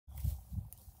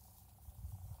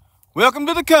Welcome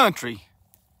to the country,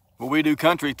 where we do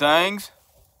country things.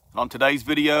 On today's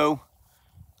video,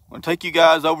 I'm going to take you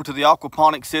guys over to the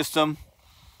aquaponic system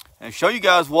and show you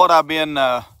guys what I've been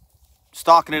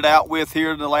stocking it out with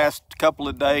here in the last couple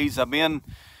of days. I've been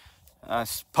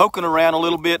poking around a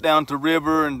little bit down to the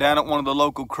river and down at one of the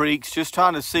local creeks, just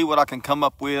trying to see what I can come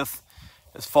up with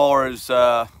as far as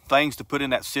things to put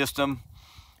in that system.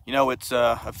 You know, it's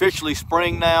officially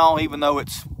spring now, even though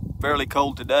it's fairly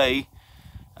cold today.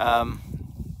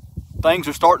 Things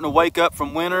are starting to wake up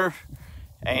from winter,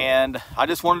 and I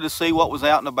just wanted to see what was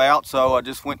out and about, so I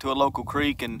just went to a local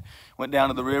creek and went down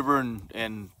to the river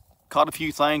and caught a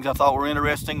few things I thought were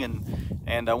interesting,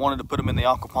 and I wanted to put them in the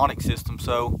aquaponic system.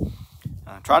 So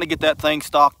trying to get that thing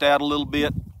stocked out a little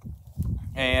bit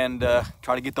and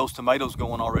try to get those tomatoes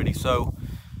going already. So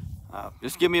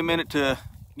just give me a minute to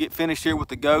get finished here with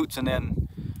the goats, and then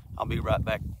I'll be right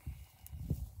back.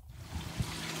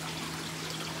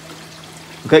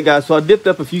 Okay guys, so I dipped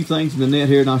up a few things in the net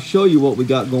here, and I'll show you what we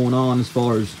got going on as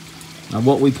far as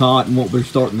what we caught and what we're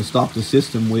starting to stock the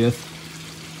system with.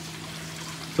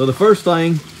 So the first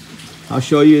thing I'll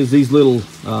show you is these little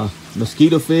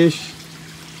mosquito fish.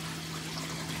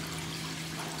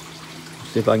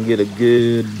 See if I can get a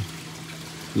good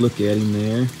look at him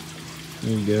there.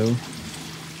 There you go.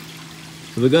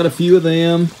 So we got a few of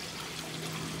them,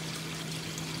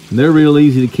 and they're real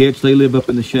easy to catch. They live up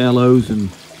in the shallows, and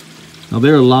now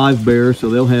they're a live bear, so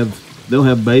they'll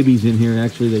have babies in here.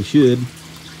 Actually, they should.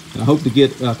 I hope to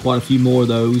get quite a few more of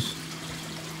those.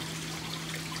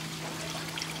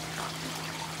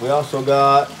 We also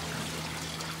got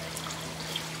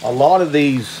a lot of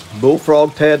these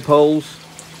bullfrog tadpoles.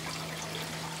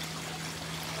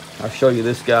 I'll show you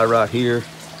this guy right here.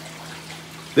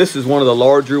 This is one of the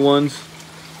larger ones.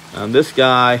 This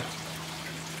guy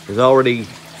is already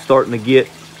starting to get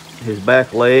his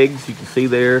back legs. You can see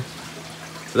there.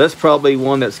 So that's probably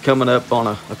one that's coming up on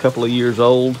a couple of years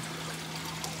old.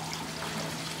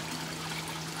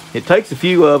 It takes a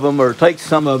few of them, or it takes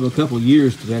some of them a couple of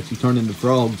years to actually turn into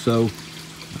frogs. So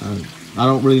I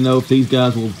don't really know if these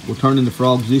guys will turn into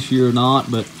frogs this year or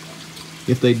not, but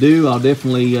if they do, I'll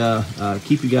definitely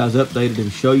keep you guys updated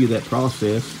and show you that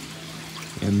process.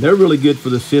 And they're really good for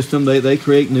the system. They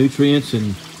create nutrients,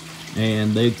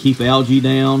 and they keep algae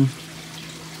down.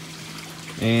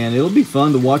 And it'll be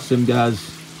fun to watch them guys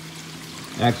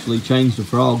actually change the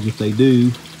frogs if they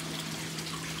do.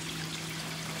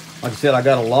 Like I said, I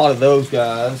got a lot of those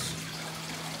guys.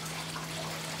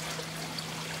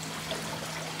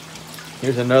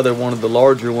 Here's another one of the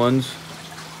larger ones.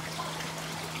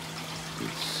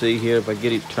 Let's see here if I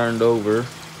get it turned over.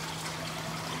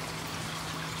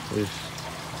 There's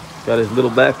got his little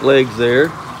back legs there.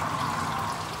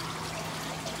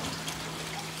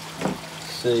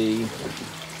 Let's see.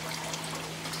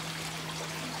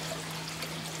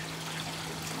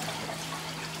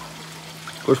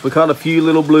 Of course, we caught a few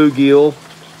little bluegill.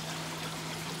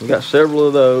 We got several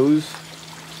of those.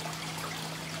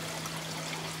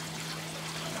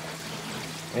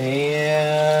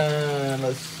 And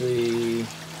let's see.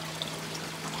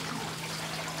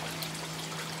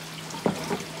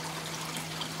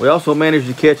 We also managed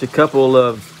to catch a couple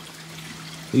of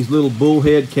these little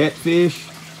bullhead catfish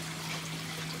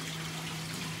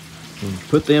and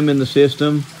put them in the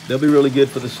system. They'll be really good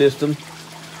for the system.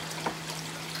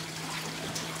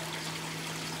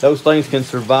 Those things can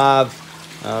survive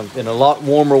in a lot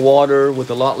warmer water with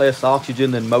a lot less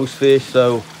oxygen than most fish,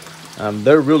 so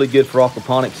they're really good for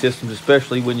aquaponic systems,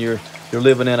 especially when you're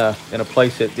living in a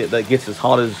place that gets as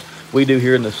hot as we do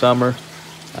here in the summer.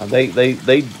 They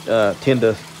tend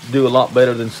to do a lot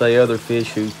better than, say, other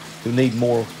fish who need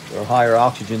more or higher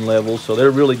oxygen levels, so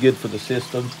they're really good for the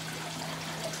system.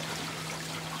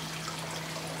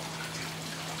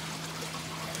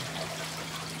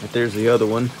 But there's the other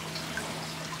one.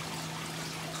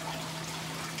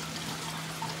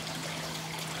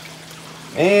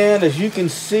 And as you can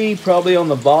see probably on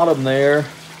the bottom there,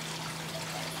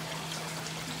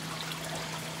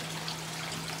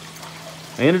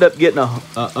 I ended up getting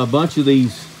a bunch of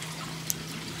these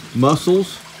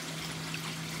mussels.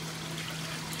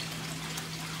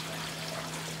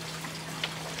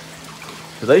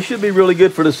 So they should be really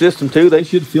good for the system too. They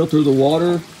should filter the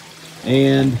water,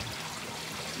 and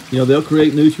you know, they'll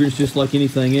create nutrients just like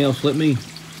anything else. Let me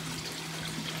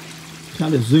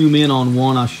kind of zoom in on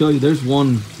one. I'll show you. There's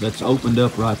one that's opened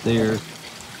up right there. You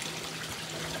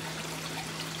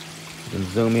can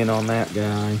zoom in on that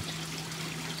guy. You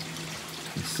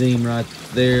can see him right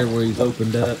there where he's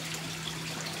opened up.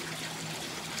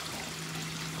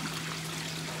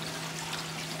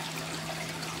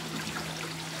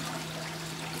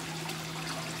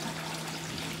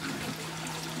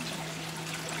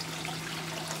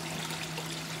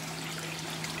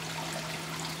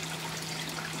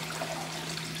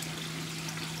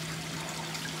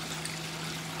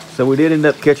 So we did end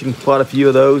up catching quite a few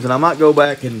of those, and I might go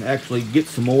back and actually get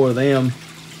some more of them.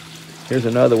 Here's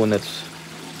another one that's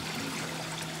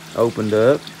opened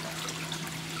up.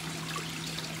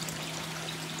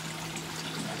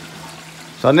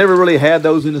 So I never really had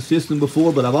those in the system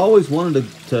before, but I've always wanted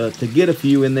to get a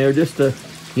few in there just to,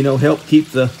 you know, help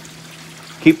keep the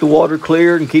water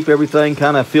clear and keep everything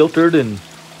kind of filtered. And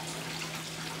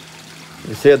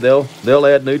they said they'll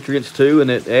add nutrients too,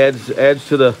 and it adds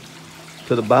to the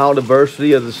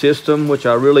biodiversity of the system, which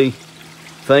I really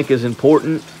think is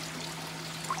important.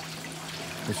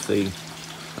 Let's see.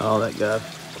 Oh, that guy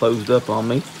closed up on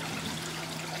me.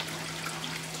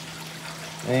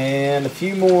 And a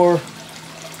few more.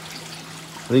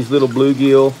 These little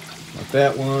bluegill, like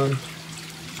that one.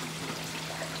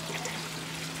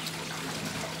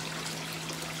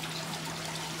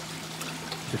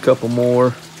 A couple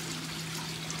more.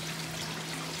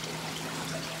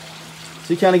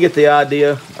 So you kind of get the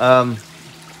idea.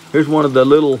 Here's one of the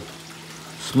little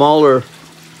smaller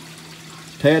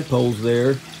tadpoles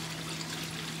there.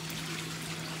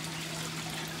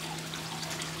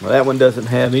 Well, that one doesn't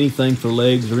have anything for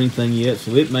legs or anything yet,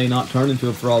 so it may not turn into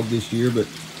a frog this year, but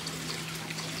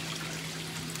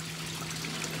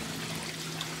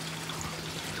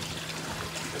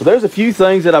so there's a few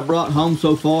things that I brought home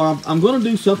so far. I'm going to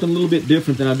do something a little bit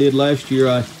different than I did last year.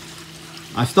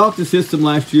 I stocked the system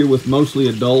last year with mostly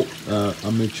adult,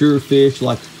 mature fish,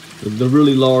 like the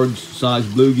really large size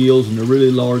bluegills and the really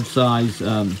large size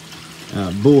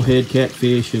bullhead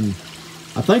catfish. And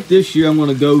I think this year I'm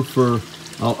going to go for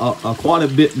quite a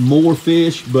bit more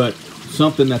fish, but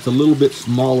something that's a little bit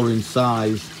smaller in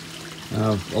size.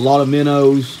 A lot of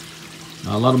minnows,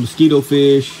 a lot of mosquito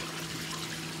fish,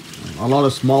 a lot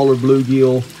of smaller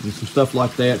bluegill and some stuff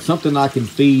like that. Something I can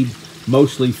feed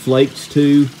mostly flakes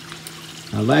to.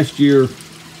 Last year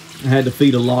I had to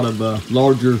feed a lot of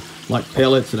larger, like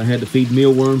pellets, and I had to feed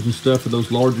mealworms and stuff for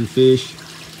those larger fish.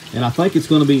 And I think it's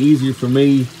going to be easier for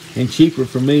me and cheaper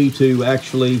for me to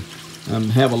actually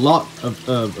have a lot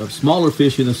of smaller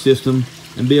fish in the system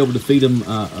and be able to feed them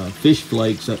fish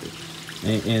flakes,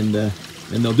 and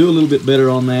they'll do a little bit better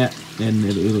on that, and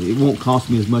it won't cost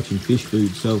me as much in fish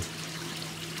food. So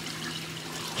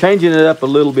changing it up a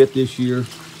little bit this year.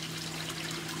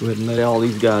 Go ahead and let all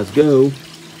these guys go.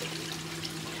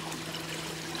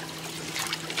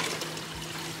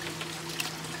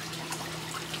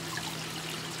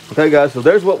 Okay guys, so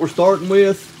there's what we're starting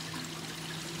with.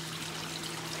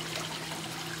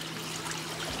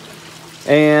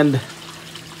 And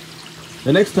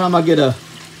the next time I get a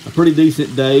pretty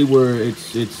decent day where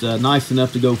it's nice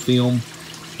enough to go film,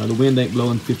 the wind ain't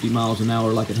blowing 50 miles an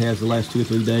hour like it has the last 2 or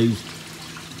 3 days,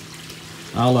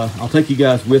 I'll take you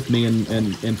guys with me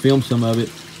and film some of it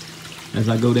as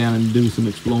I go down and do some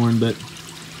exploring. But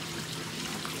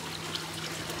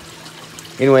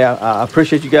anyway, I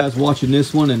appreciate you guys watching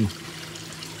this one, and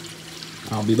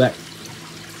I'll be back.